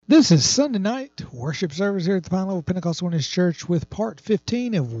This is Sunday night worship service here at the Pine Level Pentecostal Witness Church with part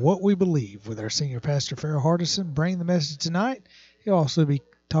 15 of What We Believe with our senior pastor, Ferrell Hardison, bringing the message tonight. He'll also be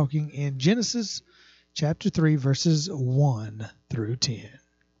talking in Genesis chapter 3, verses 1 through 10.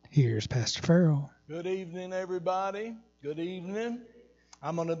 Here's Pastor Ferrell. Good evening, everybody. Good evening.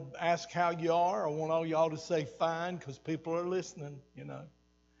 I'm going to ask how you are. I want all y'all to say fine because people are listening, you know.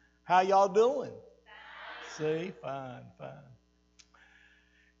 How y'all doing? See? Fine.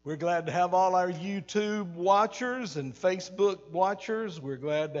 We're glad to have all our YouTube watchers and Facebook watchers. We're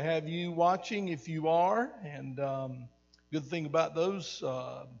glad to have you watching if you are. And good thing about those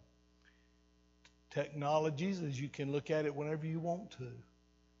technologies is you can look at it whenever you want to.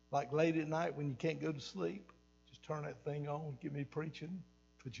 Like late at night when you can't go to sleep, just turn that thing on, get me preaching,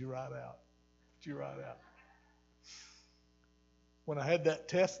 put you right out. When I had that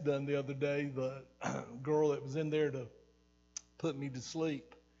test done the other day, the girl that was in there to put me to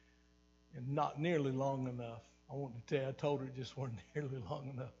sleep, and not nearly long enough. I want to tell you, I told her it just wasn't nearly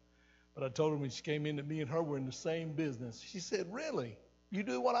long enough. But I told her when she came in that me and her were in the same business. She said, "Really? You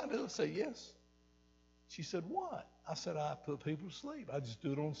do what I do?" I said, "Yes." She said, "What?" I said, "I put people to sleep. I just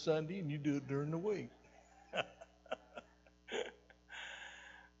do it on Sunday and you do it during the week."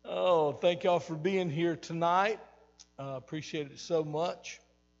 Oh, thank y'all for being here tonight. Appreciate it so much.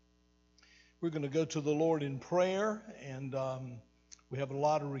 We're going to go to the Lord in prayer, and we have a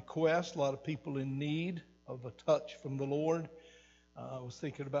lot of requests, a lot of people in need of a touch from the Lord. I was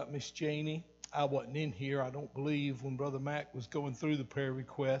thinking about Miss Janie. I wasn't in here, I don't believe, when Brother Mac was going through the prayer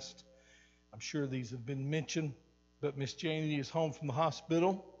request. I'm sure these have been mentioned, but Miss Janie is home from the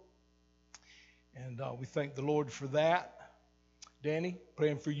hospital, and we thank the Lord for that. Danny,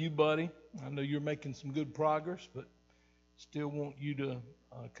 praying for you, buddy. I know you're making some good progress, but still want you to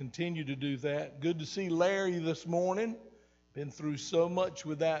continue to do that. Good to see Larry this morning. Been through so much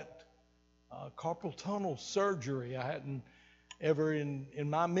with that carpal tunnel surgery. I hadn't ever in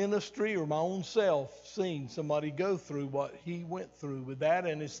my ministry or my own self seen somebody go through what he went through with that,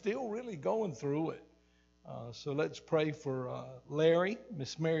 and is still really going through it. So let's pray for Larry.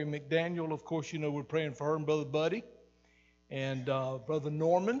 Miss Mary McDaniel, of course, you know we're praying for her and Brother Buddy. And Brother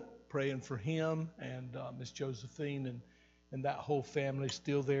Norman, praying for him, and Miss Josephine and that whole family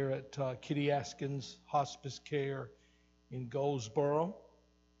still there at Kitty Askins Hospice Care in Goldsboro.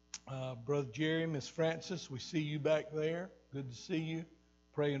 Brother Jerry, Miss Francis, we see you back there. Good to see you.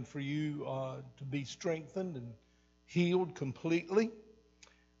 Praying for you to be strengthened and healed completely.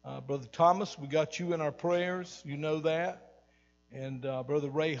 Brother Thomas, we got you in our prayers. You know that. And Brother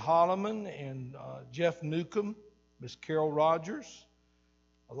Ray Holloman and Jeff Newcomb, Miss Carol Rogers.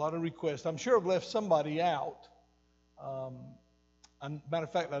 A lot of requests. I'm sure I've left somebody out. Matter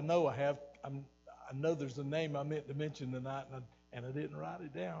of fact, I know I have. I know there's a name I meant to mention tonight, and I didn't write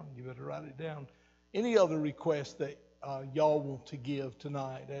it down. You better write it down. Any other requests that y'all want to give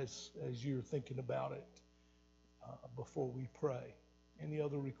tonight as you're thinking about it before we pray? Any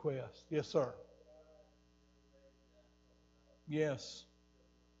other requests? Yes, sir. Yes.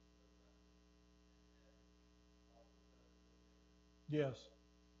 Yes.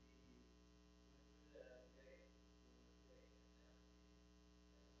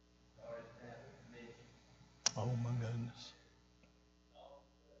 Oh, my goodness.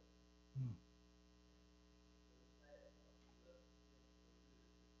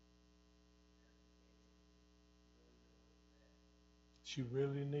 She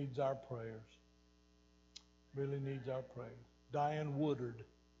really needs our prayers. Really needs our prayers. Diane Woodruff.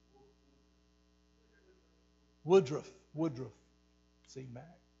 See, Mac,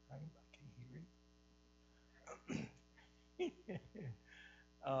 I can't hear him.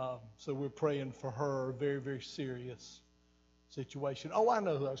 So we're praying for her. Very, very serious situation. Oh, I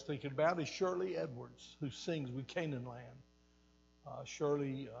know who I was thinking about is Shirley Edwards, who sings with Canaan Land.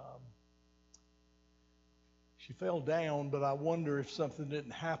 Shirley, she fell down, but I wonder if something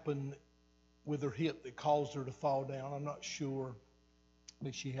didn't happen with her hip that caused her to fall down. I'm not sure.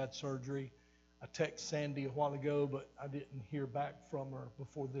 But she had surgery. I texted Sandy a while ago, but I didn't hear back from her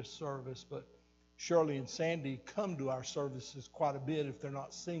before this service. But Shirley and Sandy come to our services quite a bit. If they're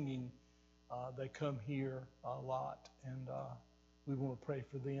not singing, they come here a lot, and we want to pray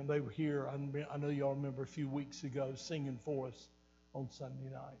for them. They were here, I know y'all remember, a few weeks ago singing for us on Sunday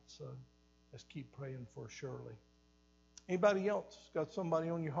night. So let's keep praying for Shirley. Anybody else got somebody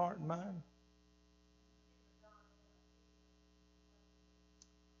on your heart and mind?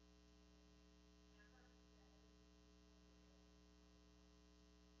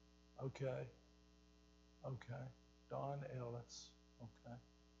 Okay. Don Ellis. Okay.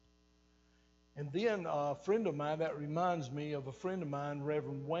 And then a friend of mine, that reminds me of a friend of mine,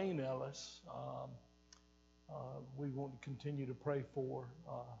 Reverend Wayne Ellis. We want to continue to pray for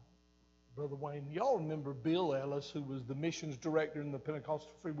Brother Wayne. Y'all remember Bill Ellis, who was the missions director in the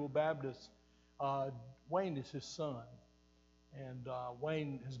Pentecostal Free Will Baptist? Wayne is his son. And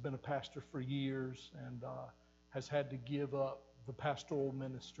Wayne has been a pastor for years and has had to give up the pastoral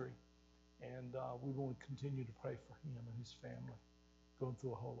ministry. And we want to continue to pray for him and his family, going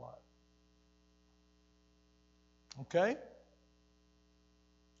through a whole lot. Okay?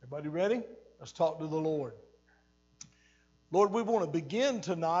 Everybody ready? Let's talk to the Lord. Lord, we want to begin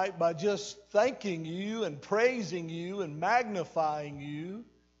tonight by just thanking you and praising you and magnifying you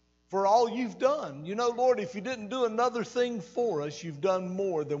for all you've done. You know, Lord, if you didn't do another thing for us, you've done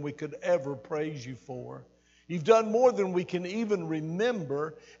more than we could ever praise you for. You've done more than we can even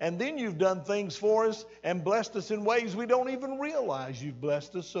remember, and then you've done things for us and blessed us in ways we don't even realize you've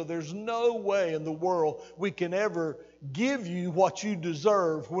blessed us, so there's no way in the world we can ever give you what you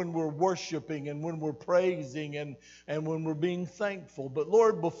deserve when we're worshiping and when we're praising and when we're being thankful. But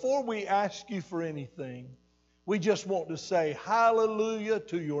Lord, before we ask you for anything, we just want to say hallelujah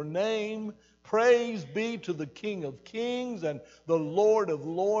to your name. Praise be to the King of Kings and the Lord of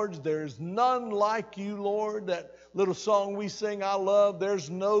Lords. There's none like you, Lord. That little song we sing, I love.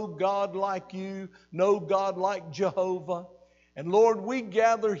 There's no God like you, no God like Jehovah. And Lord, we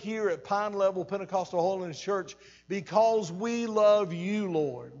gather here at Pine Level Pentecostal Holiness Church because we love you,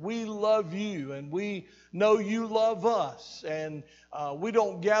 Lord. We love you, and we know you love us. And we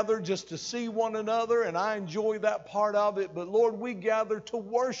don't gather just to see one another, and I enjoy that part of it. But Lord, we gather to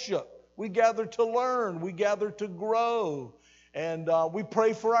worship. We gather to learn. We gather to grow. And we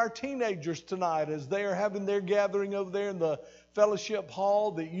pray for our teenagers tonight as they are having their gathering over there in the fellowship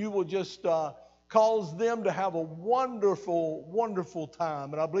hall, that you will just cause them to have a wonderful, wonderful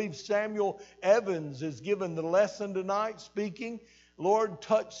time. And I believe Samuel Evans is given the lesson tonight speaking. Lord,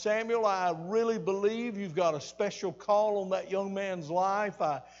 touch Samuel. I really believe you've got a special call on that young man's life.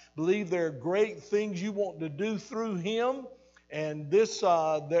 I believe there are great things you want to do through him. And this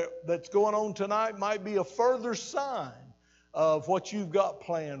that's going on tonight might be a further sign of what you've got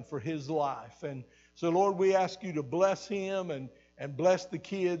planned for his life. And so, Lord, we ask you to bless him and bless the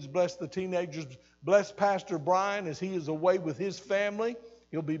kids, bless the teenagers, bless Pastor Brian as he is away with his family.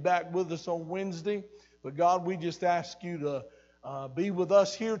 He'll be back with us on Wednesday. But, God, we just ask you to be with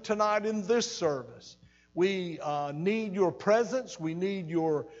us here tonight in this service. We need your presence. We need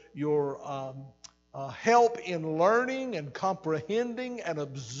your help in learning and comprehending and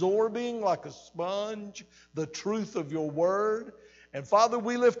absorbing like a sponge the truth of your word. And Father,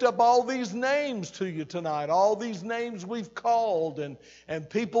 we lift up all these names to you tonight, all these names we've called and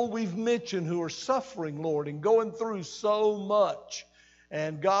people we've mentioned who are suffering, Lord, and going through so much.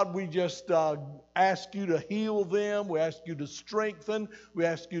 And God, we just ask you to heal them. We ask you to strengthen. We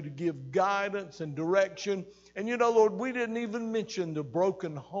ask you to give guidance and direction. And you know, Lord, we didn't even mention the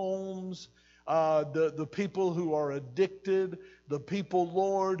broken homes, the people who are addicted, the people,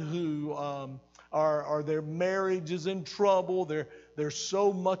 Lord, who are their marriage is in trouble. There's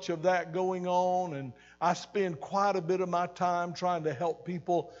so much of that going on, and I spend quite a bit of my time trying to help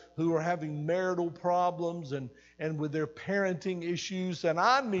people who are having marital problems and with their parenting issues, and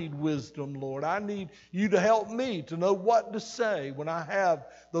I need wisdom, Lord. I need you to help me to know what to say when I have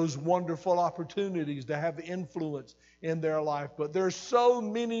those wonderful opportunities to have influence in their life. But there's so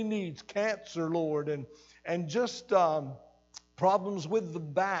many needs, cancer, Lord, and just problems with the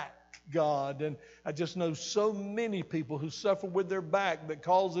back, God. And I just know so many people who suffer with their back that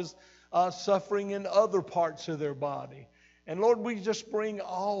causes suffering in other parts of their body. And Lord, we just bring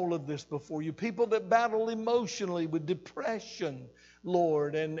all of this before you. People that battle emotionally with depression,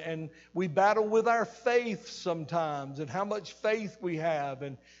 Lord, and we battle with our faith sometimes and how much faith we have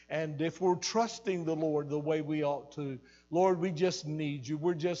and if we're trusting the Lord the way we ought to. Lord, we just need you.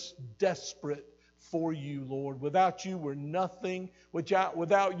 We're just desperate for you, Lord. Without you, we're nothing.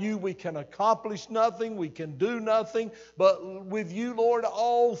 Without you, we can accomplish nothing. We can do nothing. But with you, Lord,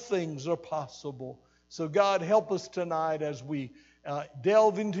 all things are possible. So, God, help us tonight as we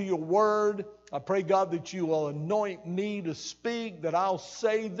delve into your word. I pray, God, that you will anoint me to speak, that I'll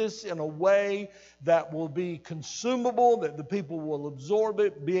say this in a way that will be consumable, that the people will absorb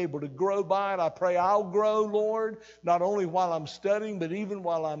it, be able to grow by it. I pray I'll grow, Lord, not only while I'm studying, but even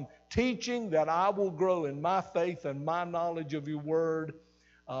while I'm teaching, that I will grow in my faith and my knowledge of your word.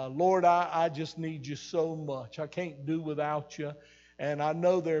 Lord, I just need you so much. I can't do without you. And I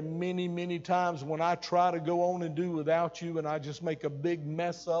know there are many, many times when I try to go on and do without you and I just make a big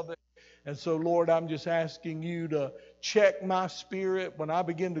mess of it. And so, Lord, I'm just asking you to check my spirit. When I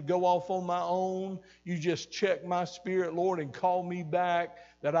begin to go off on my own, you just check my spirit, Lord, and call me back,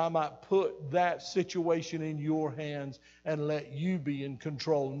 that I might put that situation in your hands and let you be in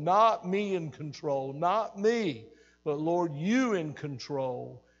control. Not me in control, not me, but Lord, you in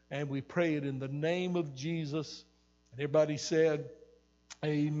control. And we pray it in the name of Jesus. And everybody said,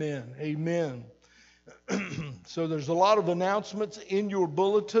 amen. Amen. So there's a lot of announcements in your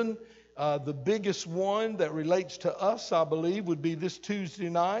bulletin. The biggest one that relates to us, I believe, would be this Tuesday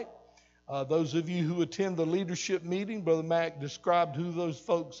night. Those of you who attend the leadership meeting, Brother Mac described who those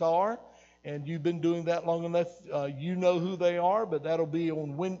folks are, and you've been doing that long enough. You know who they are, but that'll be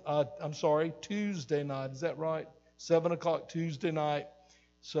on Tuesday night. Is that right? 7 o'clock Tuesday night.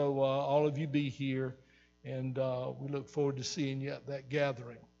 So all of you be here, and we look forward to seeing you at that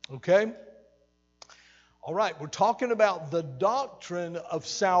gathering. Okay? All right, we're talking about the doctrine of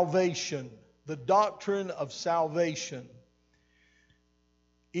salvation. The doctrine of salvation.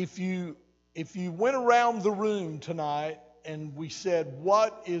 If you went around the room tonight and we said,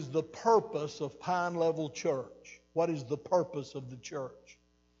 what is the purpose of Pine Level Church? What is the purpose of the church?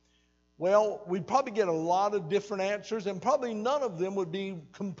 Well, we'd probably get a lot of different answers, and probably none of them would be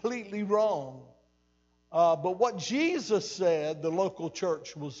completely wrong. But what Jesus said the local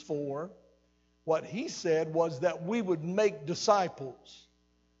church was for, what he said was that we would make disciples.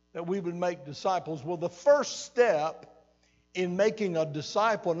 That we would make disciples. Well, the first step in making a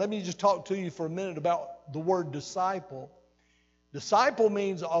disciple, and let me just talk to you for a minute about the word disciple. Disciple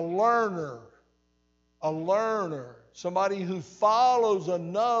means a learner. A learner. Somebody who follows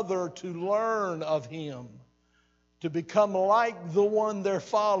another to learn of him. To become like the one they're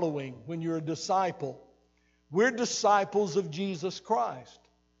following when you're a disciple. We're disciples of Jesus Christ.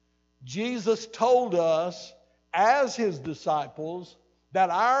 Jesus told us, as his disciples,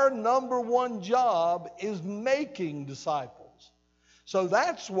 that our number one job is making disciples. So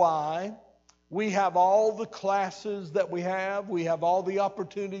that's why we have all the classes that we have. We have all the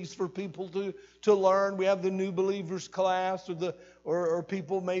opportunities for people to learn. We have the new believers class, or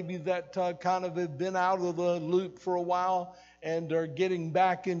people maybe that kind of have been out of the loop for a while and are getting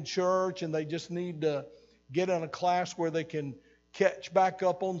back in church, and they just need to get in a class where they can catch back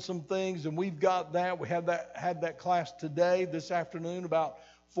up on some things. And we've got that. We had that class today, this afternoon, about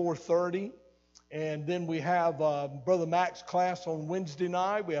 4:30. And then we have Brother Mac's class on Wednesday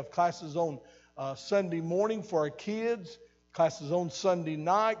night. We have classes on Sunday morning for our kids, classes on Sunday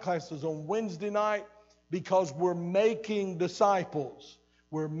night, classes on Wednesday night, because we're making disciples.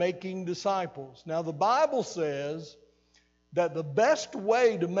 We're making disciples. Now, the Bible says that the best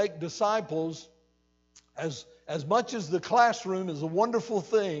way to make disciples, as much as the classroom is a wonderful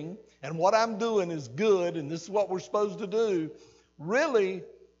thing, and what I'm doing is good, and this is what we're supposed to do, really,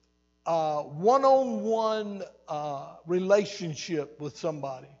 one-on-one relationship with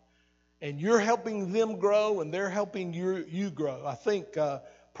somebody. And you're helping them grow, and they're helping you grow. I think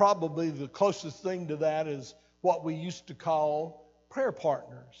probably the closest thing to that is what we used to call prayer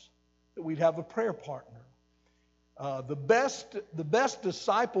partners, that we'd have a prayer partner. The best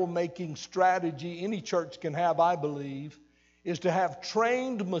disciple-making strategy any church can have, I believe, is to have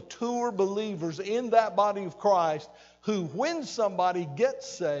trained, mature believers in that body of Christ who, when somebody gets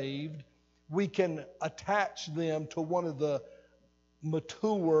saved, we can attach them to one of the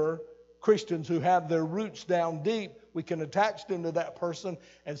mature Christians who have their roots down deep. We can attach them to that person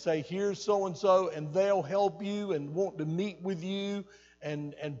and say, here's so-and-so, and they'll help you and want to meet with you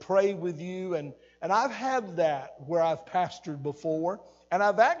and pray with you. And I've had that where I've pastored before, and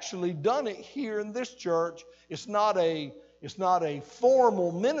I've actually done it here in this church. It's not a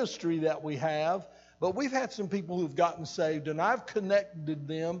formal ministry that we have, but we've had some people who've gotten saved, and I've connected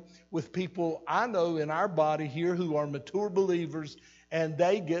them with people I know in our body here who are mature believers, and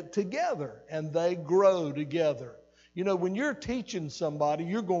they get together and they grow together. You know, when you're teaching somebody,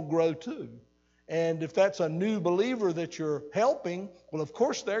 you're going to grow too. And if that's a new believer that you're helping, well, of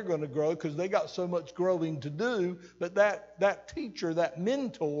course they're going to grow because they got so much growing to do. But that teacher, that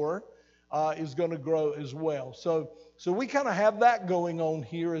mentor, is going to grow as well. So we kind of have that going on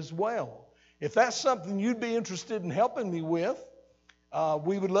here as well. If that's something you'd be interested in helping me with,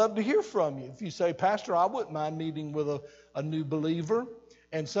 we would love to hear from you. If you say, Pastor, I wouldn't mind meeting with a new believer.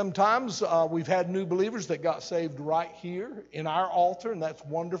 And sometimes we've had new believers that got saved right here in our altar, and that's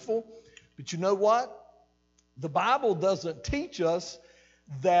wonderful. But you know what? The Bible doesn't teach us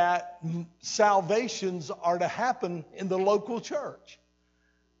that salvations are to happen in the local church.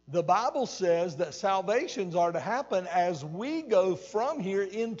 The Bible says that salvations are to happen as we go from here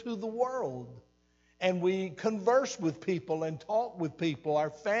into the world. and we converse with people and talk with people,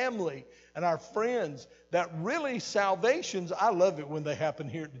 our family and our friends, that really salvations, I love it when they happen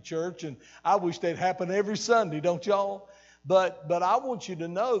here at the church, and I wish they'd happen every Sunday, don't y'all? But I want you to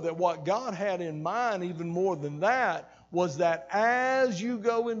know that what God had in mind, even more than that, was that as you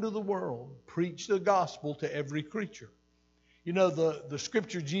go into the world, preach the gospel to every creature. You know, the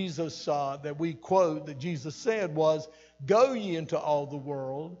scripture Jesus that we quote, that Jesus said was, "Go ye into all the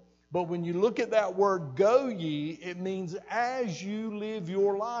world." But when you look at that word "go ye," it means as you live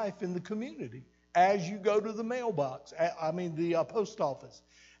your life in the community, as you go to the mailbox, the post office,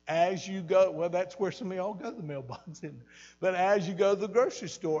 as you go, well, that's where some of y'all go, the mailbox, isn't it? But as you go to the grocery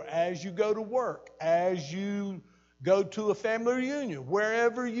store, as you go to work, as you go to a family reunion,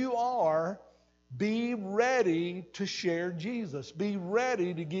 wherever you are, be ready to share Jesus. Be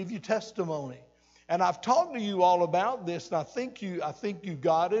ready to give you testimony. And I've talked to you all about this, and I think you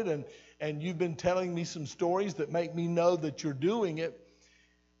got it, and you've been telling me some stories that make me know that you're doing it.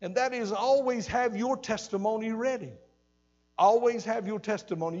 And that is, always have your testimony ready. Always have your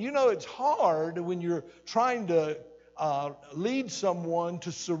testimony. You know, it's hard when you're trying to lead someone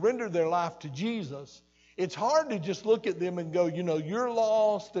to surrender their life to Jesus. It's hard to just look at them and go, you know, you're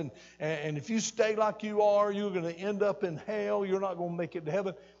lost, and if you stay like you are, you're going to end up in hell. You're not going to make it to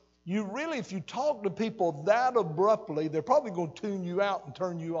heaven. You really, if you talk to people that abruptly, they're probably going to tune you out and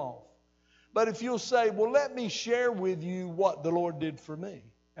turn you off. But if you'll say, well, let me share with you what the Lord did for me.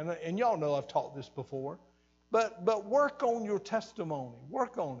 And y'all know I've taught this before. But work on your testimony.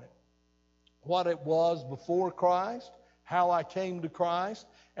 Work on it. What it was before Christ, how I came to Christ,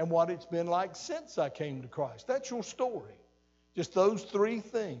 and what it's been like since I came to Christ. That's your story. Just those three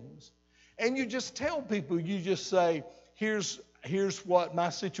things. And you just tell people, you just say, here's what my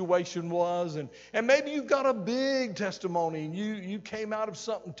situation was. And maybe you've got a big testimony, and you came out of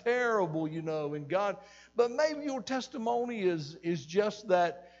something terrible, you know, and God. But maybe your testimony is just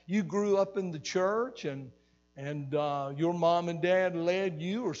that you grew up in the church, and your mom and dad led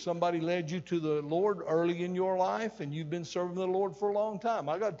you, or somebody led you to the Lord early in your life, and you've been serving the Lord for a long time.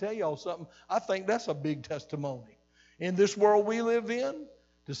 I got to tell y'all something. I think that's a big testimony. In this world we live in,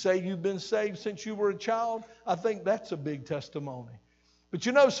 to say you've been saved since you were a child, I think that's a big testimony. But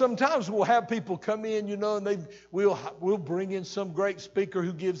you know, sometimes we'll have people come in, you know, and we'll bring in some great speaker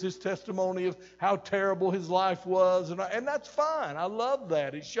who gives his testimony of how terrible his life was, and that's fine. I love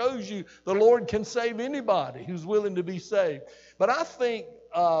that. It shows you the Lord can save anybody who's willing to be saved. But I think,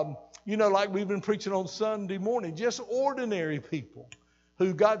 you know, like we've been preaching on Sunday morning, just ordinary people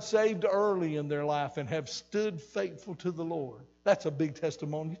who got saved early in their life and have stood faithful to the Lord. That's a big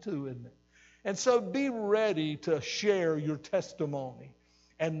testimony too, isn't it? And so be ready to share your testimony.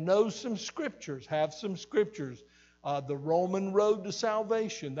 And know some scriptures, have some scriptures. The Roman road to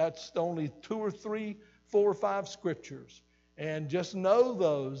salvation, that's only 2 or 3, 4 or 5 scriptures. And just know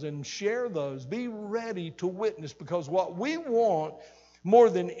those and share those. Be ready to witness, because what we want more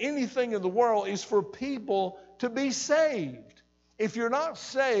than anything in the world is for people to be saved. If you're not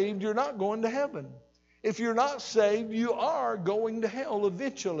saved, you're not going to heaven. If you're not saved, you are going to hell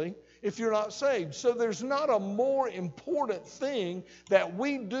eventually. If you're not saved. So there's not a more important thing that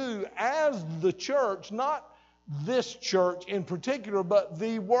we do as the church, not this church in particular, but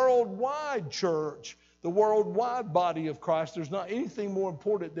the worldwide church, the worldwide body of Christ. There's not anything more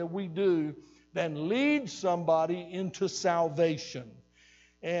important that we do than lead somebody into salvation.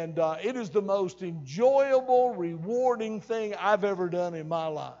 And it is the most enjoyable, rewarding thing I've ever done in my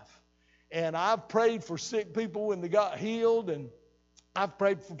life. And I've prayed for sick people when they got healed, and I've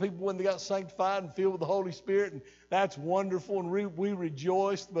prayed for people when they got sanctified and filled with the Holy Spirit, and that's wonderful, and we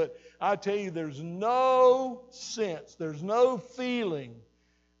rejoiced. But I tell you, there's no sense, there's no feeling,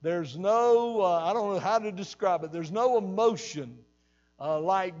 there's no, I don't know how to describe it, there's no emotion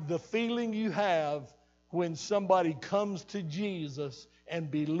like the feeling you have when somebody comes to Jesus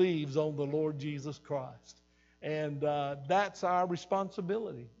and believes on the Lord Jesus Christ. And that's our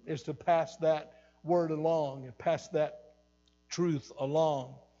responsibility, is to pass that word along and pass that truth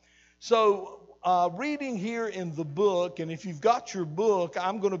along. So reading here in the book, and if you've got your book,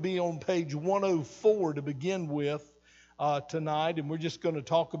 I'm going to be on page 104 to begin with tonight, and we're just going to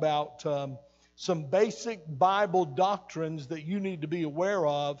talk about some basic Bible doctrines that you need to be aware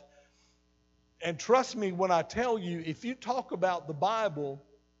of. And trust me when I tell you, if you talk about the Bible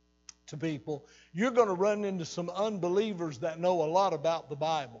to people, you're going to run into some unbelievers that know a lot about the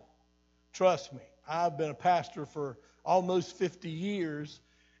Bible. Trust me. I've been a pastor for almost 50 years,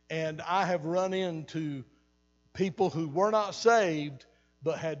 and I have run into people who were not saved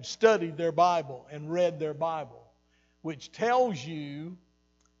but had studied their Bible and read their Bible, which tells you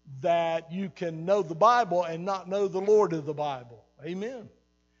that you can know the Bible and not know the Lord of the Bible. Amen.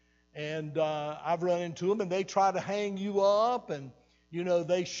 And I've run into them, and they try to hang you up, and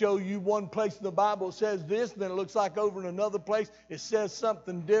they show you one place in the Bible that says this, and then it looks like over in another place it says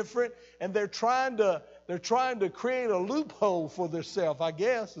something different, and they're trying to create a loophole for themselves, I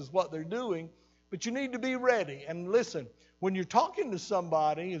guess, is what they're doing. But you need to be ready. And listen, when you're talking to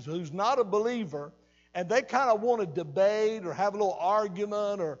somebody who's not a believer, and they kind of want to debate or have a little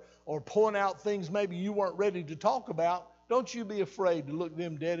argument or point out things maybe you weren't ready to talk about, don't you be afraid to look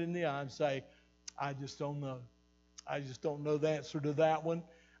them dead in the eye and say, I just don't know. I just don't know the answer to that one.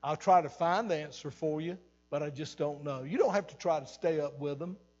 I'll try to find the answer for you, but I just don't know. You don't have to try to stay up with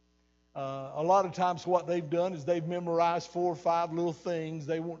them. A lot of times what they've done is they've memorized 4 or 5 little things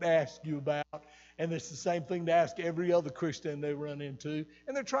they won't ask you about. And it's the same thing to ask every other Christian they run into.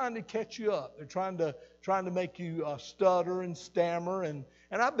 And they're trying to catch you up. They're trying to make you stutter and stammer. And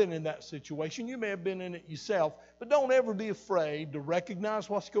I've been in that situation. You may have been in it yourself. But don't ever be afraid to recognize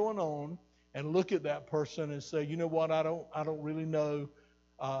what's going on and look at that person and say, you know what, I don't really know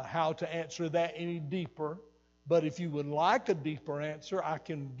how to answer that any deeper. But if you would like a deeper answer, I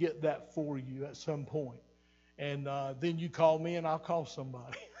can get that for you at some point. And then you call me and I'll call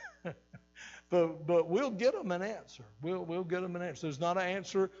somebody. But we'll get them an answer. We'll get them an answer. There's not an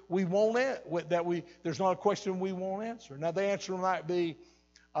answer we won't there's not a question we won't answer. Now the answer might be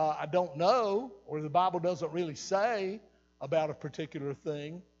I don't know, or the Bible doesn't really say about a particular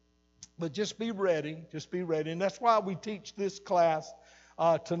thing. But just be ready. Just be ready. And that's why we teach this class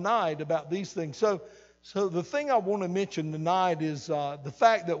tonight about these things. So the thing I want to mention tonight is the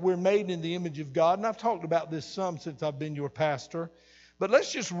fact that we're made in the image of God. And I've talked about this some since I've been your pastor. But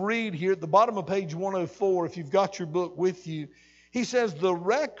let's just read here at the bottom of page 104, if you've got your book with you. He says, the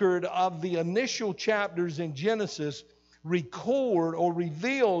record of the initial chapters in Genesis record or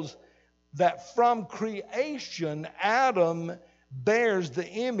reveals that from creation, Adam bears the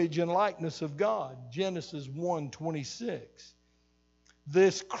image and likeness of God. Genesis 1:26.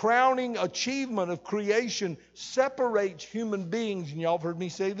 This crowning achievement of creation separates human beings, and y'all have heard me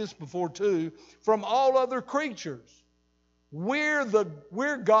say this before too, from all other creatures.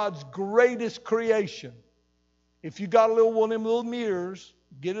 We're God's greatest creation. If you got a little one of them little mirrors,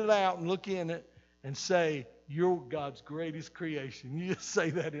 get it out and look in it and say, you're God's greatest creation. You just say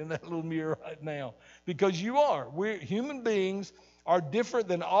that in that little mirror right now. Because you are. Human beings are different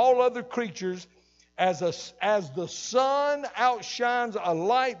than all other creatures. As the sun outshines a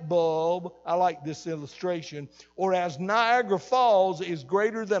light bulb, I like this illustration, or as Niagara Falls is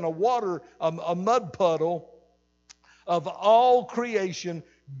greater than a mud puddle, of all creation,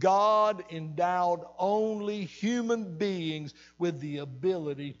 God endowed only human beings with the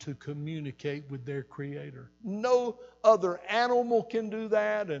ability to communicate with their Creator. No other animal can do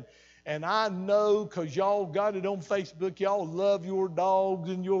that. And I know, because y'all got it on Facebook, y'all love your dogs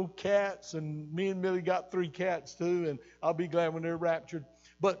and your cats. And me and Millie got 3 cats too, and I'll be glad when they're raptured.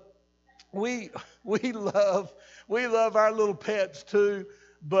 But we love our little pets too.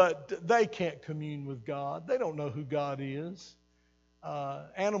 But they can't commune with God. They don't know who God is.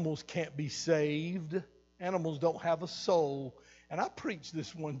 Animals can't be saved. Animals don't have a soul. And I preached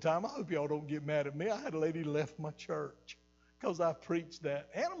this one time. I hope y'all don't get mad at me. I had a lady left my church because I preached that.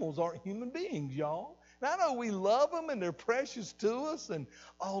 Animals aren't human beings, y'all. Now, I know we love them and they're precious to us and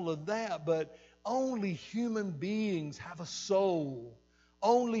all of that, but only human beings have a soul.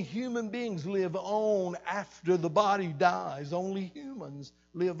 Only human beings live on after the body dies. Only humans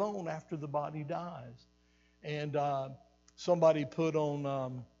live on after the body dies. And somebody put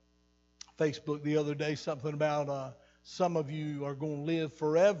on Facebook the other day something about some of you are going to live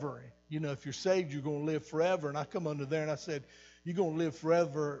forever. You know, if you're saved, you're going to live forever. And I come under there and I said, you're going to live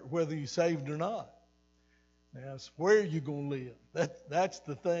forever whether you're saved or not. Now, it's where you're going to live. That's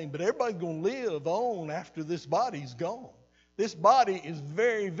the thing. But everybody's going to live on after this body's gone. This body is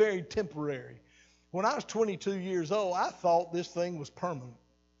very, very temporary. When I was 22 years old, I thought this thing was permanent.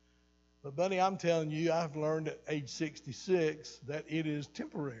 But, buddy, I'm telling you, I've learned at age 66 that it is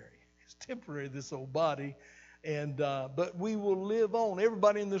temporary. It's temporary, this old body. And but we will live on.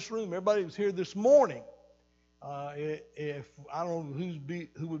 Everybody in this room, everybody who's here this morning, if I don't know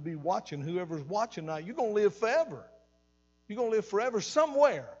who would be watching, whoever's watching now, you're going to live forever. You're going to live forever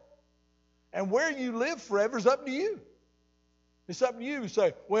somewhere. And where you live forever is up to you. It's up to you to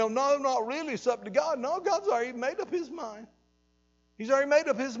say, well, no, not really. It's up to God. No, God's already made up His mind. He's already made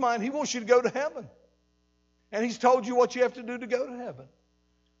up His mind. He wants you to go to heaven. And He's told you what you have to do to go to heaven.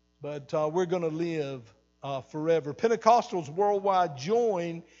 But we're going to live forever. Pentecostals worldwide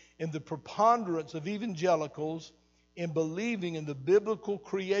join in the preponderance of evangelicals in believing in the biblical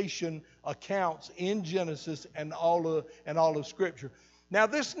creation accounts in Genesis and all of Scripture. Now,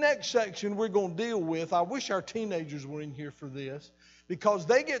 this next section we're going to deal with, I wish our teenagers were in here for this, because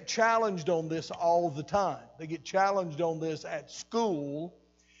they get challenged on this all the time. They get challenged on this at school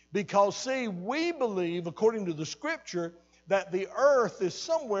because, see, we believe, according to the Scripture, that the earth is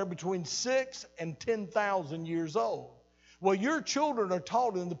somewhere between 6,000 and 10,000 years old. Well, your children are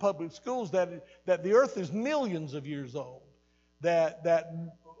taught in the public schools that the earth is millions of years old.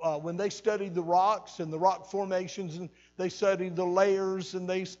 When they study the rocks and the rock formations, and they study the layers and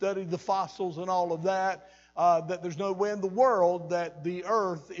they study the fossils and all of that, that there's no way in the world that the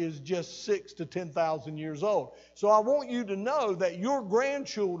earth is just 6,000 to 10,000 years old. So I want you to know that your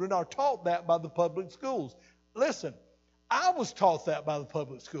grandchildren are taught that by the public schools. Listen, I was taught that by the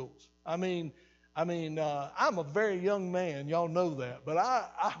public schools. I'm a very young man, y'all know that, but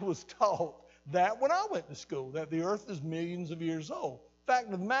I was taught that when I went to school, that the earth is millions of years old.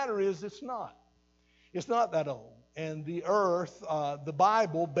 Fact of the matter is, it's not. It's not that old. And the earth, the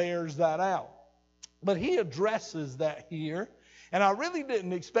Bible bears that out. But he addresses that here. And I really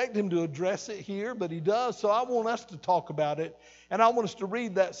didn't expect him to address it here, but he does. So I want us to talk about it. And I want us to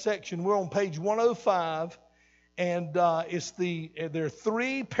read that section. We're on page 105. And there are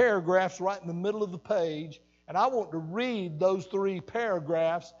 3 paragraphs right in the middle of the page. And I want to read those 3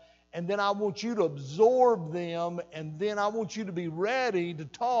 paragraphs. And then I want you to absorb them, and then I want you to be ready to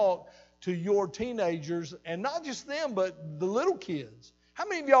talk to your teenagers, and not just them, but the little kids. How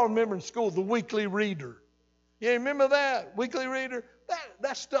many of y'all remember in school the weekly reader? You remember that? Weekly reader?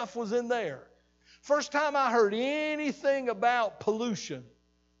 That stuff was in there. First time I heard anything about pollution.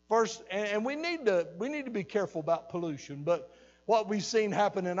 And we need to be careful about pollution, but what we've seen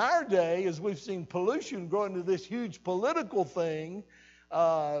happen in our day is we've seen pollution grow into this huge political thing.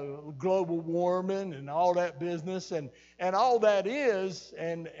 Global warming and all that business, and all that is,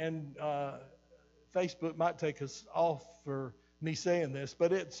 and Facebook might take us off for me saying this,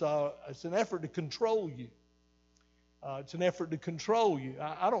 but it's an effort to control you. It's an effort to control you.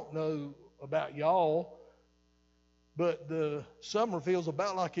 I don't know about y'all, but the summer feels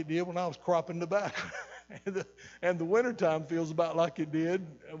about like it did when I was cropping tobacco. And the wintertime feels about like it did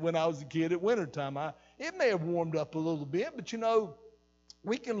when I was a kid at wintertime. It may have warmed up a little bit, but you know,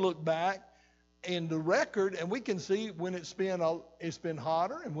 we can look back in the record and we can see when it's been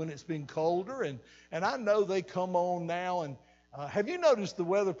hotter and when it's been colder. And I know they come on now. And have you noticed the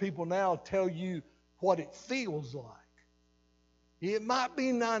weather people now tell you what it feels like? It might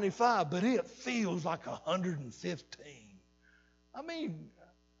be 95, but it feels like 115. I mean,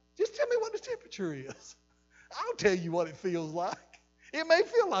 just tell me what the temperature is. I'll tell you what it feels like. It may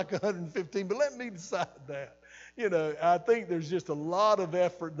feel like 115, but let me decide that. You know, I think there's just a lot of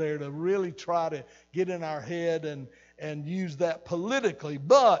effort there to really try to get in our head and use that politically.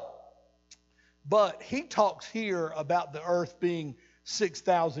 But he talks here about the earth being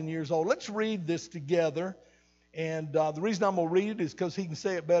 6,000 years old. Let's read this together. And the reason I'm going to read it is because he can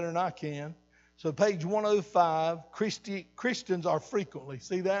say it better than I can. So page 105, Christians are frequently,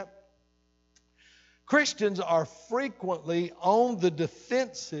 see that? Christians are frequently on the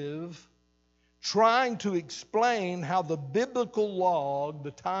defensive, trying to explain how the biblical log,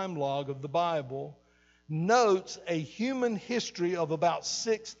 the time log of the Bible, notes a human history of about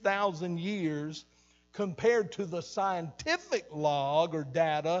 6,000 years compared to the scientific log or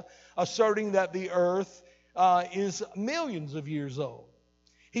data asserting that the earth is millions of years old.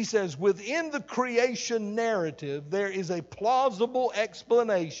 He says, within the creation narrative, there is a plausible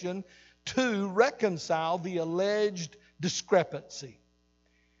explanation to reconcile the alleged discrepancy.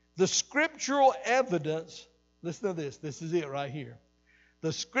 The scriptural evidence, listen to this is it right here.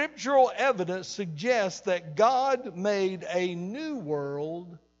 The scriptural evidence suggests that God made a new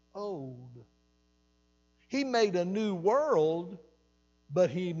world old. He made a new world, but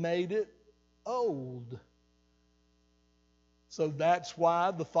he made it old. So that's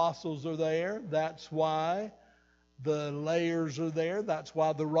why the fossils are there. That's why the layers are there. That's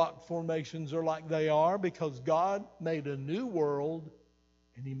why the rock formations are like they are, because God made a new world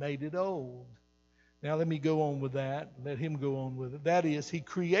and he made it old. Now let me go on with that. Let him go on with it. That is, he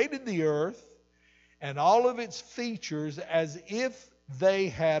created the earth and all of its features as if they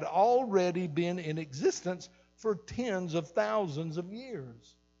had already been in existence for tens of thousands of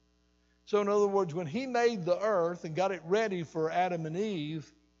years. So in other words, when he made the earth and got it ready for Adam and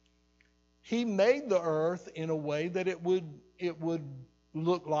Eve, he made the earth in a way that it would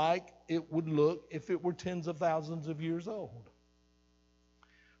look like it would look if it were tens of thousands of years old.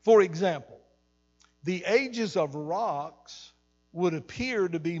 For example, the ages of rocks would appear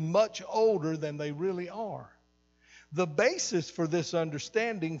to be much older than they really are. The basis for this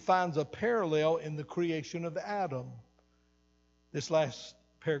understanding finds a parallel in the creation of Adam. This last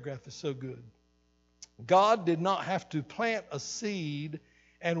paragraph is so good. God did not have to plant a seed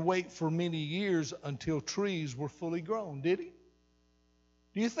and wait for many years until trees were fully grown, did he?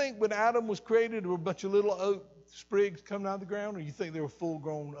 Do you think when Adam was created, there were a bunch of little oak sprigs coming out of the ground, or do you think they were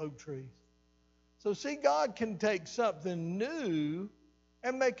full-grown oak trees? So see, God can take something new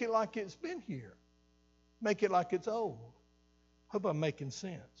and make it like it's been here. Make it like it's old. Hope I'm making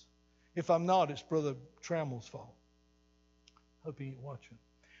sense. If I'm not, it's Brother Trammell's fault. Hope he ain't watching.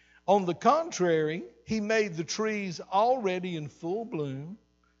 On the contrary, he made the trees already in full bloom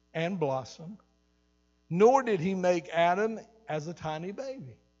and blossom, nor did he make Adam as a tiny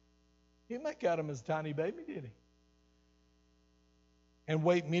baby. He didn't make Adam as a tiny baby, did he? And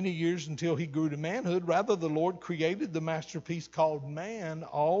wait many years until he grew to manhood. Rather, the Lord created the masterpiece called man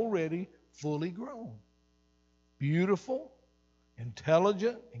already fully grown, beautiful,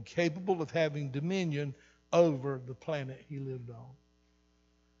 intelligent, and capable of having dominion over the planet he lived on.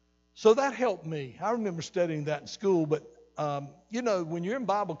 So that helped me. I remember studying that in school, but when you're in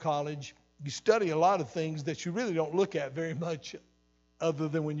Bible college, you study a lot of things that you really don't look at very much other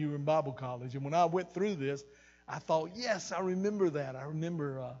than when you were in Bible college. And when I went through this, I thought, yes, I remember that. I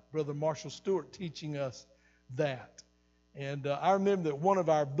remember Brother Marshall Stewart teaching us that. And I remember that one of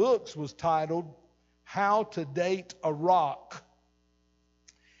our books was titled, How to Date a Rock.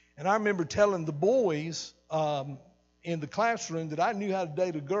 And I remember telling the boys in the classroom that I knew how to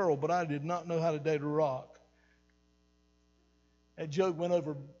date a girl, but I did not know how to date a rock. That joke went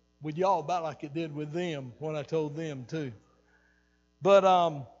over with y'all about like it did with them when I told them too. But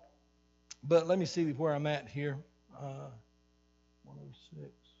let me see where I'm at here.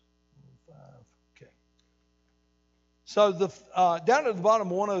 106, 105. Okay. So down at the bottom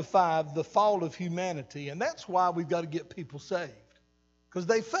of 105, the fall of humanity, and that's why we've got to get people saved, because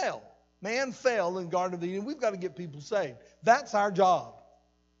they fell. Man fell in the Garden of Eden. We've got to get people saved. That's our job.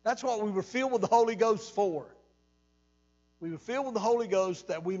 That's what we were filled with the Holy Ghost for. We were filled with the Holy Ghost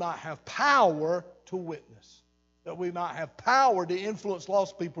that we might have power to witness, that we might have power to influence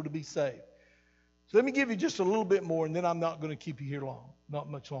lost people to be saved. So let me give you just a little bit more, and then I'm not going to keep you here long, not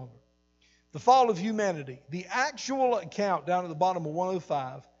much longer. The fall of humanity. The actual account down at the bottom of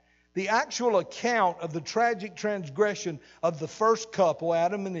 105, the actual account of the tragic transgression of the first couple,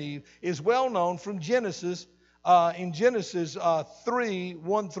 Adam and Eve, is well known from Genesis, in Genesis 3,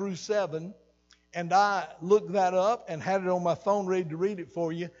 1 through 7. And I looked that up and had it on my phone ready to read it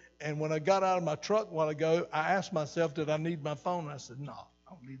for you. And when I got out of my truck a while ago, I asked myself, did I need my phone? And I said, no, I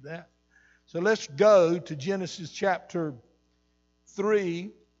don't need that. So let's go to Genesis chapter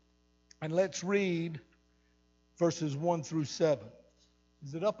 3, and let's read verses 1 through 7.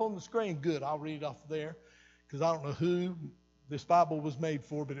 Is it up on the screen? Good. I'll read it off there, because I don't know who this Bible was made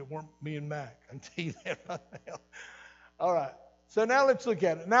for, but it weren't me and Mac. I can tell you that right now. All right. So now let's look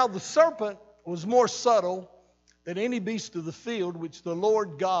at it. Now the serpent was more subtle than any beast of the field which the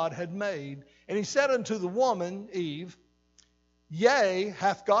Lord God had made. And he said unto the woman, Eve, Yea,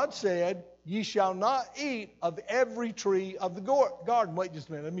 hath God said, Ye shall not eat of every tree of the garden. Wait just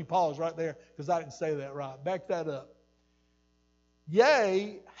a minute. Let me pause right there, because I didn't say that right. Back that up.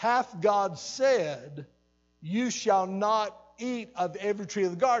 Yea, hath God said, You shall not eat of every tree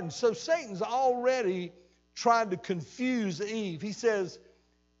of the garden. So Satan's already trying to confuse Eve. He says,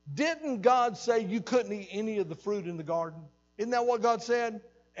 didn't God say you couldn't eat any of the fruit in the garden? Isn't that what God said?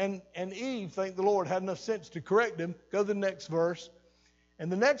 And Eve, thank the Lord, had enough sense to correct him. Go to the next verse.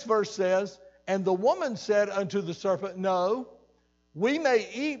 And the next verse says, And the woman said unto the serpent, No, we may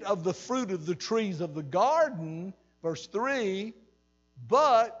eat of the fruit of the trees of the garden, verse 3,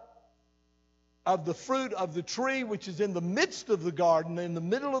 but of the fruit of the tree which is in the midst of the garden, in the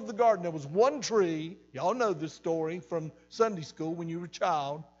middle of the garden, there was one tree. Y'all know this story from Sunday school when you were a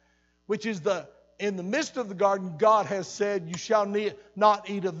child, which is in the midst of the garden. God has said, You shall not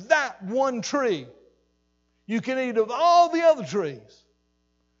eat of that one tree. You can eat of all the other trees.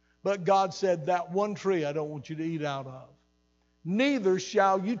 But God said, that one tree I don't want you to eat out of. Neither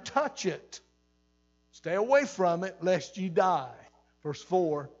shall you touch it. Stay away from it, lest ye die. Verse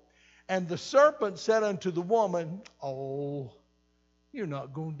 4. And the serpent said unto the woman, Oh, you're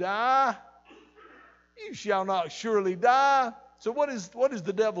not going to die. You shall not surely die. So what is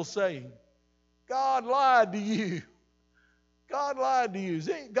the devil saying? God lied to you. God lied to you. Has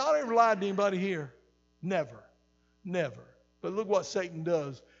God ever lied to anybody here? Never. Never. But look what Satan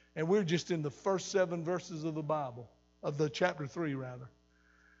does. And we're just in the first 7 verses of the Bible, of the chapter 3 rather.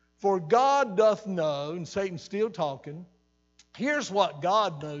 For God doth know, and Satan's still talking, here's what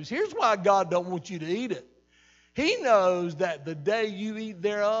God knows. Here's why God don't want you to eat it. He knows that the day you eat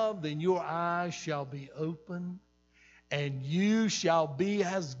thereof, then your eyes shall be opened, and you shall be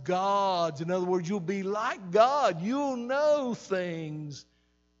as gods. In other words, you'll be like God. You'll know things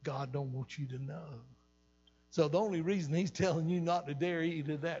God don't want you to know. So the only reason he's telling you not to dare eat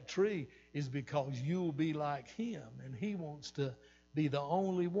of that tree is because you'll be like him, and he wants to be the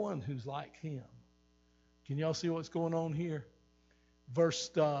only one who's like him. Can y'all see what's going on here?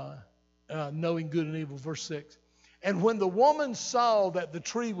 Verse, knowing good and evil, verse 6. And when the woman saw that the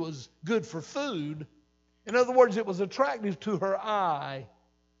tree was good for food, in other words, it was attractive to her eye.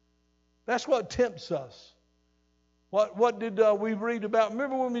 That's what tempts us. What did we read about?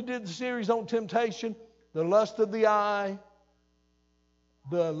 Remember when we did the series on temptation? The lust of the eye,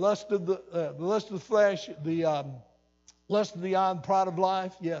 the lust of the flesh, the lust of the eye and pride of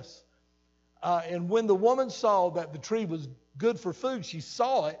life. Yes. And when the woman saw that the tree was good for food, she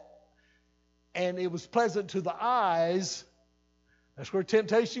saw it, and it was pleasant to the eyes. That's where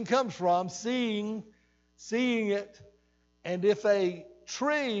temptation comes from, seeing it. And if a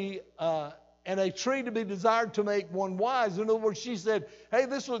tree, and a tree to be desired to make one wise. In other words, she said, hey,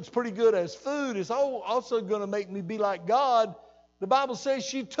 this looks pretty good as food. It's also going to make me be like God. The Bible says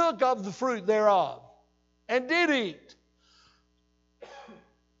she took of the fruit thereof and did eat.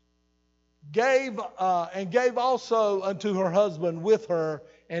 Gave also unto her husband with her,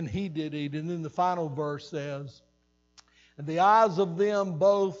 and he did eat. And then the final verse says, and the eyes of them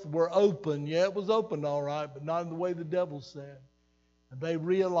both were open. Yeah, it was opened all right, but not in the way the devil said. And they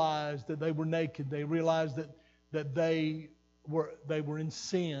realized that they were naked. They realized that they were in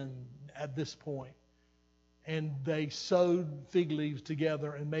sin at this point. And they sewed fig leaves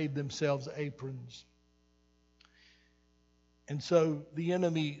together and made themselves aprons. And so the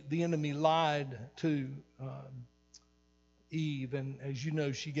enemy lied to Eve, and as you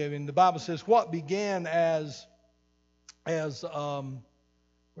know, she gave in. The Bible says, what began as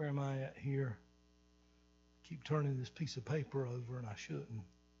where am I at here? Keep turning this piece of paper over, and I shouldn't.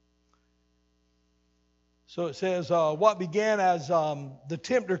 So it says, what began as the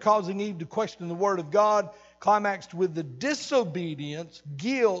tempter causing Eve to question the word of God, climaxed with the disobedience,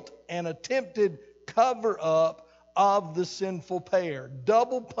 guilt, and attempted cover-up of the sinful pair.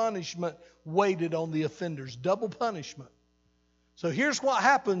 Double punishment waited on the offenders. Double punishment. So here's what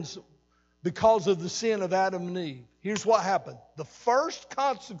happens because of the sin of Adam and Eve. Here's what happened. The first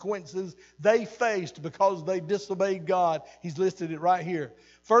consequences they faced because they disobeyed God, he's listed it right here.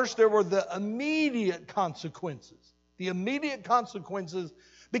 First, there were the immediate consequences. The immediate consequences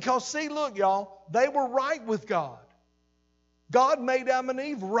because, see, look, y'all, they were right with God. God made Adam and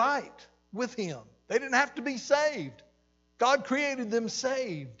Eve right with him. They didn't have to be saved. God created them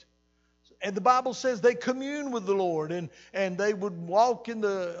saved. And the Bible says they communed with the Lord, and they would walk in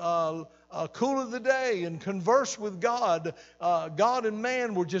the cool of the day and converse with God. God and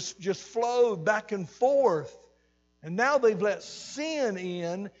man were just flowed back and forth. And now they've let sin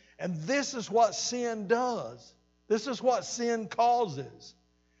in, and this is what sin does. This is what sin causes.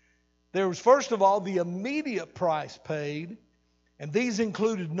 There was, first of all, the immediate price paid, and these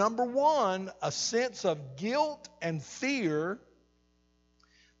included, number one, a sense of guilt and fear.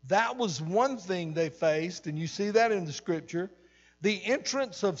 That was one thing they faced, and you see that in the Scripture. The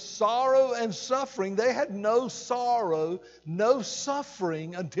entrance of sorrow and suffering. They had no sorrow, no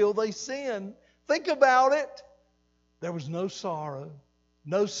suffering until they sinned. Think about it. There was no sorrow,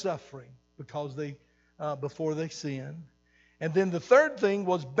 no suffering because before they sinned. And then the third thing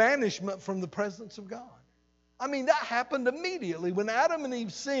was banishment from the presence of God. I mean, that happened immediately. When Adam and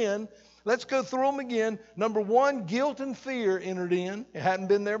Eve sinned, let's go through them again. Number one, guilt and fear entered in. It hadn't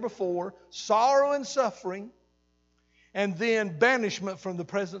been there before. Sorrow and suffering. And then banishment from the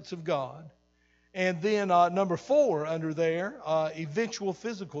presence of God. And then number four under there, eventual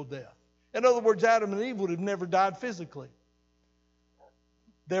physical death. In other words, Adam and Eve would have never died physically.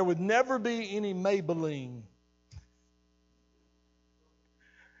 There would never be any Maybelline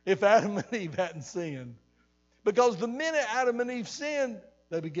if Adam and Eve hadn't sinned. Because the minute Adam and Eve sinned,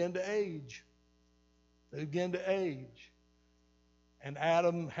 they began to age. They began to age. And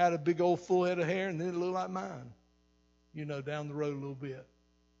Adam had a big old full head of hair, and then it looked like mine, down the road a little bit.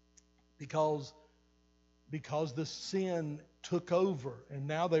 Because the sin took over, and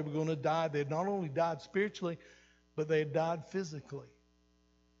now they were going to die. They had not only died spiritually, but they had died physically.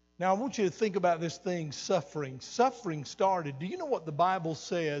 Now, I want you to think about this thing, suffering. Suffering started. Do you know what the Bible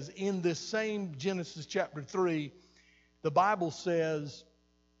says in this same Genesis chapter 3? The Bible says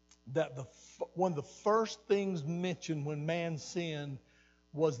that one of the first things mentioned when man sinned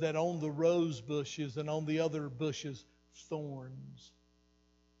was that on the rose bushes and on the other bushes, thorns.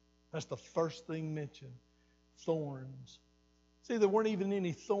 That's the first thing mentioned. thorns. See, there weren't even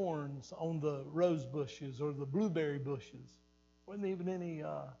any thorns on the rose bushes or the blueberry bushes. Wasn't even any,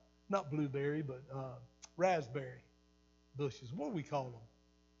 not blueberry, but raspberry bushes. What do we call them?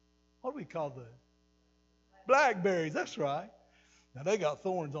 What do we call those? Blackberries, that's right. Now, they got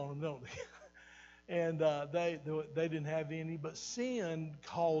thorns on them, don't they? And they didn't have any, but sin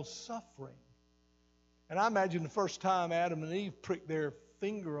caused suffering. And I imagine the first time Adam and Eve pricked their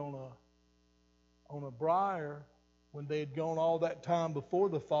finger on a briar when they had gone all that time before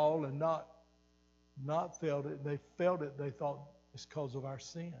the fall and not felt it. They felt it. They thought it's because of our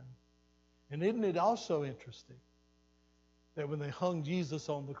sin. And isn't it also interesting that when they hung Jesus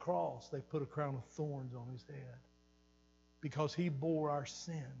on the cross, they put a crown of thorns on his head because he bore our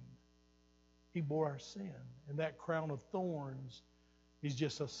sin. He bore our sin. And that crown of thorns is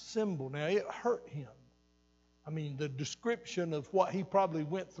just a symbol. Now, it hurt him. I mean, the description of what he probably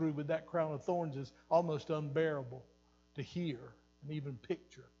went through with that crown of thorns is almost unbearable to hear and even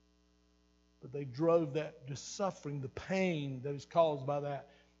picture. But they drove the suffering, the pain that is caused by that,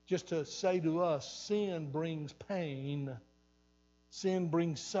 just to say to us, sin brings pain. Sin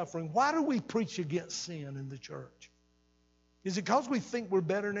brings suffering. Why do we preach against sin in the church? Is it because we think we're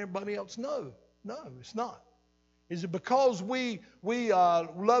better than everybody else? No, it's not. Is it because we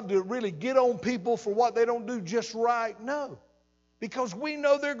love to really get on people for what they don't do just right? No. Because we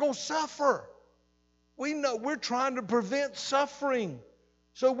know they're going to suffer. We know we're trying to prevent suffering.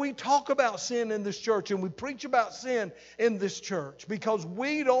 So we talk about sin in this church and we preach about sin in this church because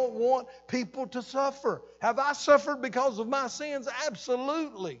we don't want people to suffer. Have I suffered because of my sins?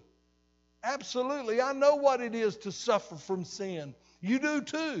 Absolutely. Absolutely. I know what it is to suffer from sin. You do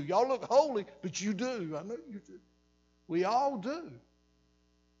too. Y'all look holy, but you do. I know you do. We all do.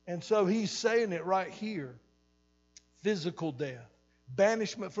 And so he's saying it right here. Physical death.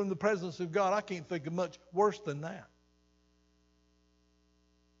 Banishment from the presence of God. I can't think of much worse than that.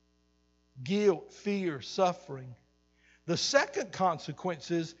 Guilt, fear, suffering. The second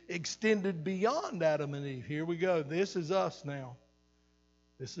consequences extended beyond Adam and Eve. Here we go. This is us now.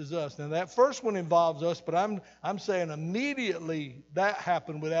 This is us. Now that first one involves us, but I'm saying immediately that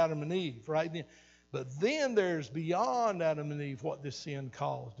happened with Adam and Eve, right? But then there's beyond Adam and Eve what this sin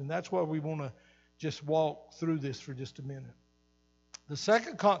caused. And that's why we want to just walk through this for just a minute. The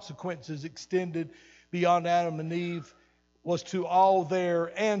second consequences extended beyond Adam and Eve was to all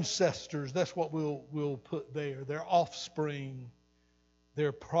their ancestors. That's what we'll put there. Their offspring,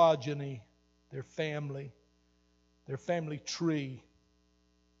 their progeny, their family tree.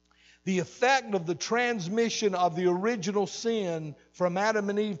 The effect of the transmission of the original sin from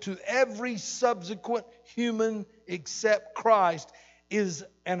Adam and Eve to every subsequent human except Christ is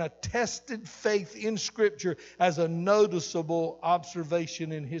an attested faith in Scripture as a noticeable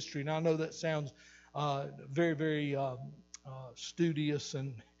observation in history. Now, I know that sounds very, very studious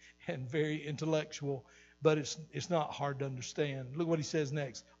and very intellectual, but it's not hard to understand. Look what he says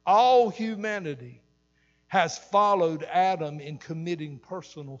next. All humanity has followed Adam in committing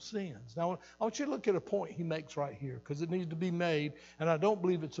personal sins. Now, I want you to look at a point he makes right here because it needs to be made, and I don't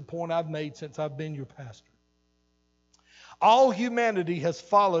believe it's a point I've made since I've been your pastor. All humanity has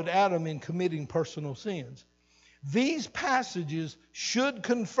followed Adam in committing personal sins. These passages should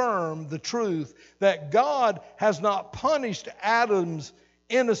confirm the truth that God has not punished Adam's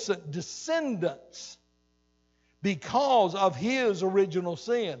innocent descendants because of his original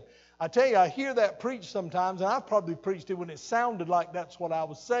sin. I tell you, I hear that preached sometimes, and I've probably preached it when it sounded like that's what I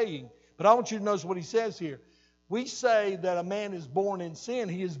was saying. But I want you to notice what he says here. We say that a man is born in sin.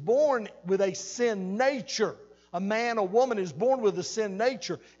 He is born with a sin nature. A man, a woman is born with a sin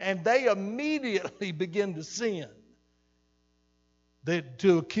nature, and they immediately begin to sin,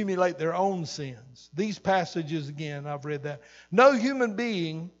 to accumulate their own sins. These passages, again, I've read that. No human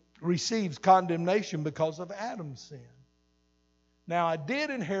being receives condemnation because of Adam's sin. Now, I did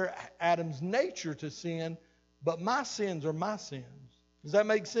inherit Adam's nature to sin, but my sins are my sins. Does that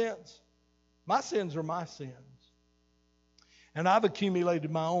make sense? My sins are my sins. And I've accumulated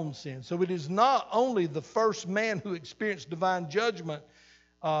my own sins. So it is not only the first man who experienced divine judgment,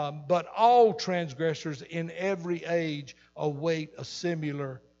 but all transgressors in every age await a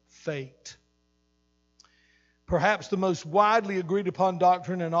similar fate. Perhaps the most widely agreed upon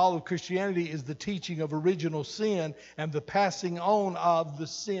doctrine in all of Christianity is the teaching of original sin and the passing on of the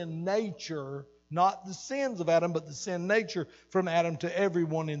sin nature, not the sins of Adam, but the sin nature from Adam to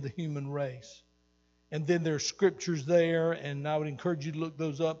everyone in the human race. And then there's scriptures there, and I would encourage you to look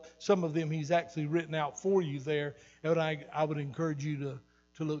those up. Some of them he's actually written out for you there, and I would encourage you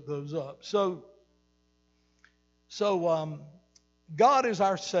to look those up. So God is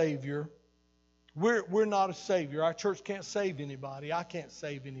our Savior. We're not a Savior. Our church can't save anybody. I can't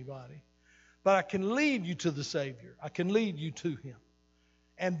save anybody. But I can lead you to the Savior. I can lead you to Him.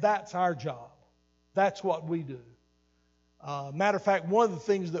 And that's our job. That's what we do. Matter of fact, one of the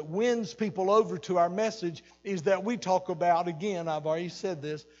things that wins people over to our message is that we talk about, again, I've already said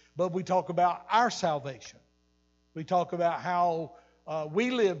this, but we talk about our salvation. We talk about how we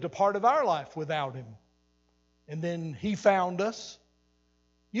lived a part of our life without Him. And then He found us.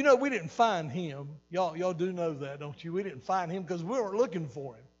 You know, we didn't find Him. Y'all do know that, don't you? We didn't find Him because we weren't looking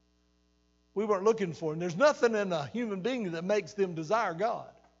for Him. We weren't looking for Him. There's nothing in a human being that makes them desire God.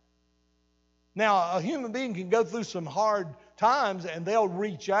 Now, a human being can go through some hard times and they'll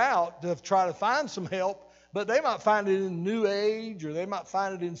reach out to try to find some help, but they might find it in New Age or they might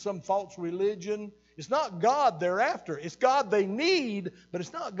find it in some false religion. It's not God they're after. It's God they need, but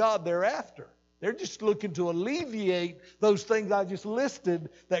it's not God they're after. They're just looking to alleviate those things I just listed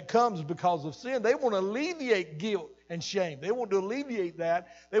that comes because of sin. They want to alleviate guilt and shame. They want to alleviate that.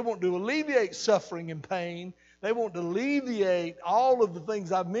 They want to alleviate suffering and pain. They want to alleviate all of the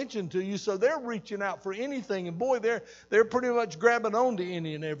things I've mentioned to you, so they're reaching out for anything. And boy, they're pretty much grabbing onto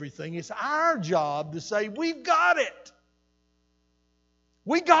any and everything. It's our job to say, we've got it.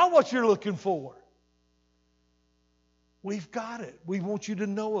 We got what you're looking for. We've got it. We want you to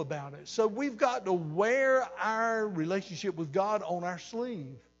know about it. So we've got to wear our relationship with God on our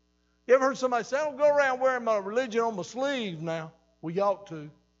sleeve. You ever heard somebody say, I don't go around wearing my religion on my sleeve now? We ought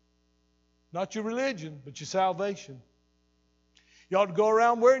to. Not your religion, but your salvation. You ought to go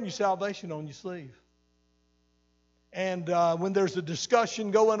around wearing your salvation on your sleeve. And when there's a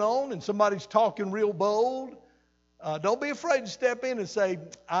discussion going on and somebody's talking real bold, don't be afraid to step in and say,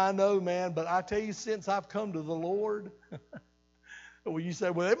 I know, man, but I tell you, since I've come to the Lord, well, you say,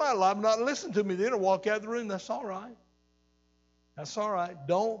 well, they might not listen to me then or walk out of the room. That's all right. That's all right.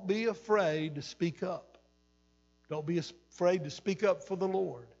 Don't be afraid to speak up. Don't be afraid to speak up for the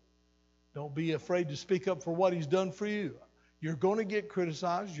Lord. Don't be afraid to speak up for what He's done for you. You're going to get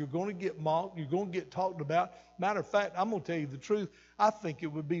criticized. You're going to get mocked. You're going to get talked about. Matter of fact, I'm going to tell you the truth. I think it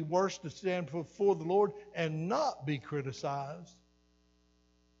would be worse to stand before the Lord and not be criticized,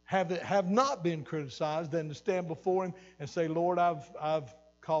 have not been criticized, than to stand before Him and say, Lord, I've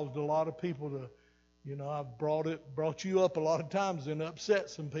caused a lot of people to, I've brought you up a lot of times and upset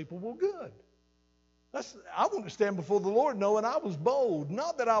some people. Well, good. I want to stand before the Lord knowing I was bold.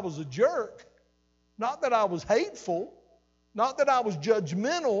 Not that I was a jerk. Not that I was hateful. Not that I was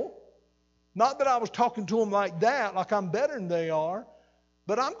judgmental. Not that I was talking to them like that, like I'm better than they are.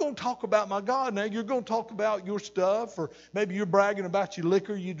 But I'm going to talk about my God. Now, you're going to talk about your stuff, or maybe you're bragging about your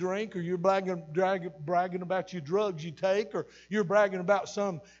liquor you drink, or you're bragging about your drugs you take, or you're bragging about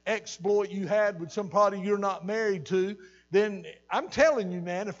some exploit you had with somebody you're not married to. Then I'm telling you,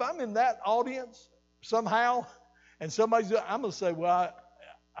 man, if I'm in that audience somehow, and I'm going to say, well,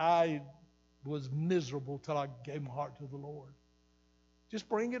 I was miserable till I gave my heart to the Lord. Just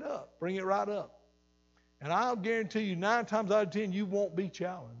bring it up. Bring it right up. And I'll guarantee you 9 times out of 10, you won't be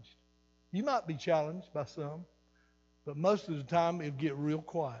challenged. You might be challenged by some, but most of the time it'll get real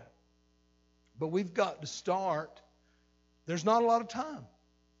quiet. But we've got to start. There's not a lot of time.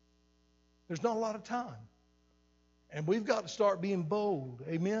 There's not a lot of time. And we've got to start being bold,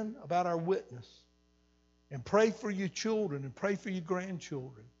 amen, about our witness. And pray for your children, and pray for your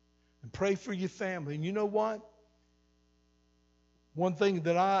grandchildren, and pray for your family. And you know what? One thing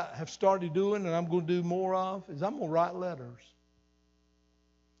that I have started doing, and I'm going to do more of, is I'm going to write letters.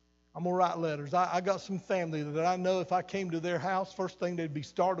 I'm going to write letters. I got some family that I know if I came to their house, first thing they'd be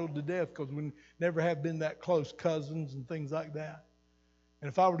startled to death because we never have been that close, cousins and things like that. And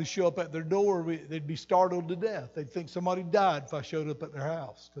if I were to show up at their door, they'd be startled to death. They'd think somebody died if I showed up at their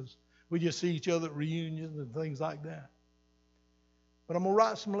house because we just see each other at reunions and things like that. But I'm going to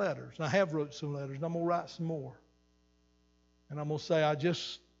write some letters. And I have wrote some letters, and I'm going to write some more. And I'm going to say,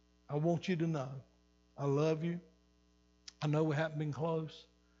 I want you to know I love you. I know we haven't been close,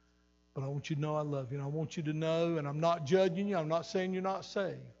 but I want you to know I love you. And I want you to know, and I'm not judging you. I'm not saying you're not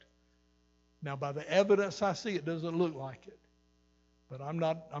saved. Now, by the evidence I see, it doesn't look like it. But I'm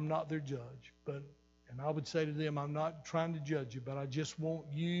not their judge. And I would say to them, I'm not trying to judge you, but I just want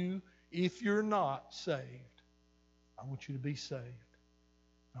you, if you're not saved, I want you to be saved.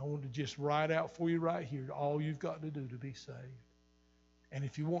 I want to just write out for you right here all you've got to do to be saved. And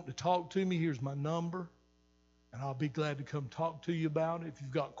if you want to talk to me, here's my number, and I'll be glad to come talk to you about it. If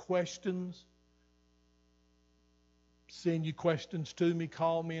you've got questions, send your questions to me,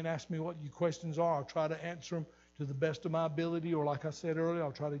 call me and ask me what your questions are. I'll try to answer them to the best of my ability, or like I said earlier,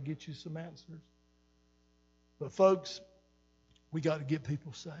 I'll try to get you some answers. But folks, we got to get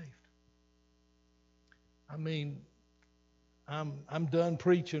people saved. I mean, I'm done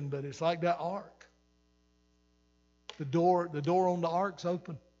preaching, but it's like that ark. The door on the ark's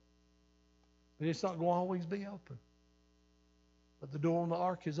open. But it's not going to always be open. But the door on the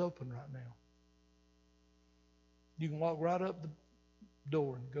ark is open right now. You can walk right up the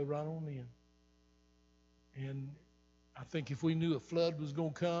door and go right on in. And I think if we knew a flood was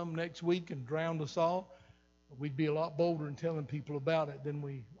going to come next week and drown us all, we'd be a lot bolder in telling people about it than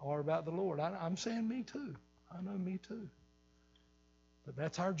we are about the Lord. I'm saying me too. I know me too. But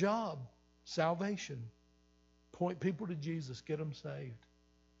that's our job, salvation. Point people to Jesus, get them saved.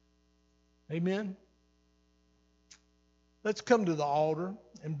 Amen? Let's come to the altar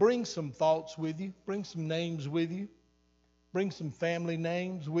and bring some thoughts with you. Bring some names with you. Bring some family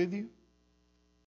names with you.